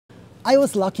I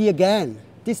was lucky again.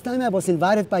 This time I was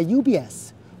invited by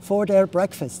UBS for their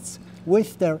breakfasts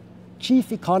with their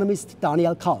chief economist,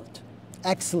 Daniel Kalt.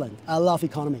 Excellent, I love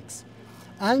economics.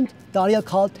 And Daniel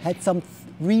Kalt had some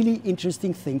really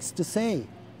interesting things to say.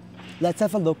 Let's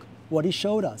have a look what he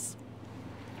showed us.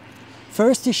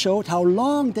 First, he showed how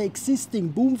long the existing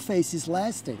boom phase is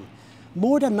lasting.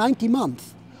 More than 90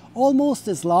 months, almost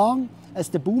as long as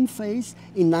the boom phase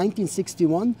in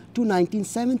 1961 to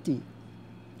 1970.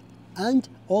 And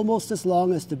almost as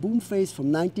long as the boom phase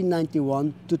from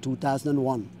 1991 to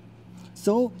 2001.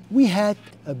 So we had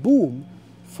a boom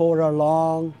for a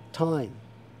long time.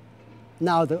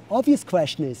 Now the obvious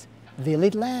question is, will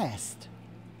it last?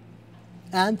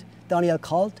 And Daniel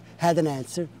Kalt had an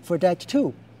answer for that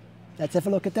too. Let's have a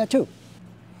look at that too.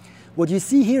 What you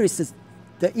see here is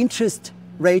the interest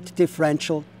rate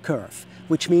differential curve,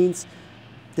 which means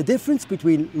the difference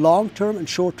between long-term and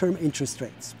short-term interest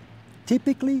rates.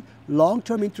 Typically,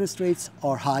 long-term interest rates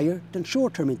are higher than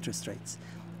short-term interest rates.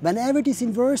 Whenever this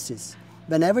inverses,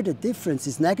 whenever the difference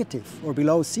is negative or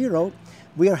below zero,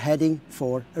 we are heading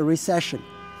for a recession.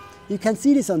 You can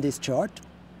see this on this chart.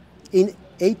 In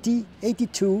 80,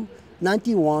 82,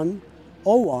 91,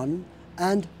 01,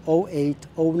 and 08,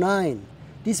 09.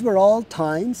 These were all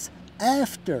times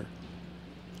after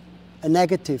a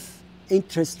negative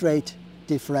interest rate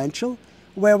differential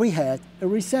where we had a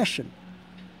recession.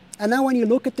 And now when you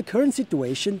look at the current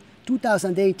situation,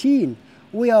 2018,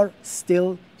 we are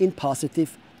still in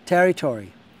positive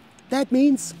territory. That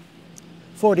means,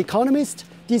 for the economist,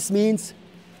 this means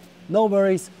no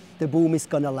worries, the boom is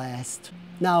gonna last.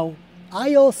 Now,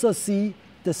 I also see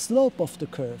the slope of the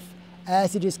curve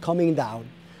as it is coming down.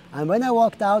 And when I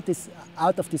walked out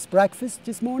of this breakfast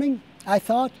this morning, I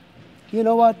thought, you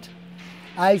know what?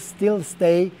 I still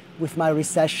stay with my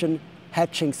recession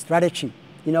hedging strategy,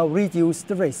 reduce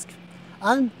the risk.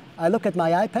 And I look at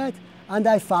my iPad and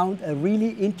I found a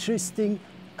really interesting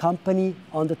company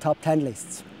on the top 10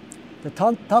 lists. The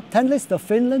top 10 list of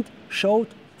Finland showed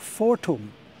Fortum,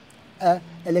 an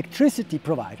electricity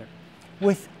provider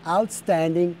with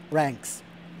outstanding ranks.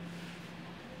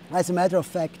 As a matter of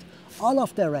fact, all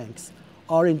of their ranks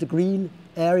are in the green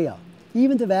area.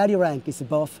 Even the value rank is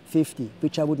above 50,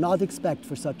 which I would not expect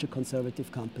for such a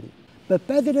conservative company. But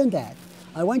better than that,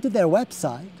 I went to their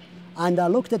website and I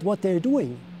looked at what they're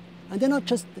doing. And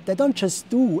they don't just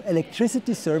do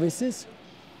electricity services,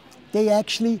 they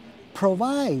actually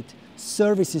provide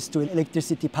services to an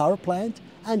electricity power plant,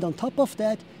 and on top of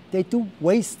that, they do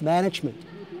waste management,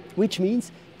 which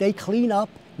means they clean up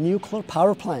nuclear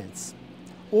power plants,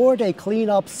 or they clean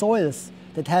up soils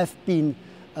that have been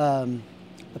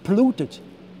polluted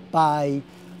by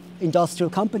industrial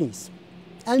companies.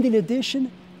 And in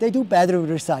addition, they do battery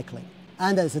recycling.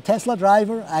 And as a Tesla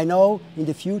driver, I know in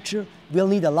the future we'll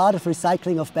need a lot of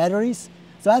recycling of batteries.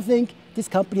 So I think this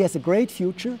company has a great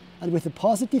future, and with a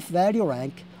positive value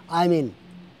rank, I'm in.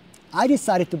 I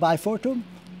decided to buy Fortum.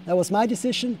 That was my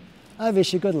decision. I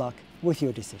wish you good luck with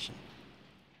your decision.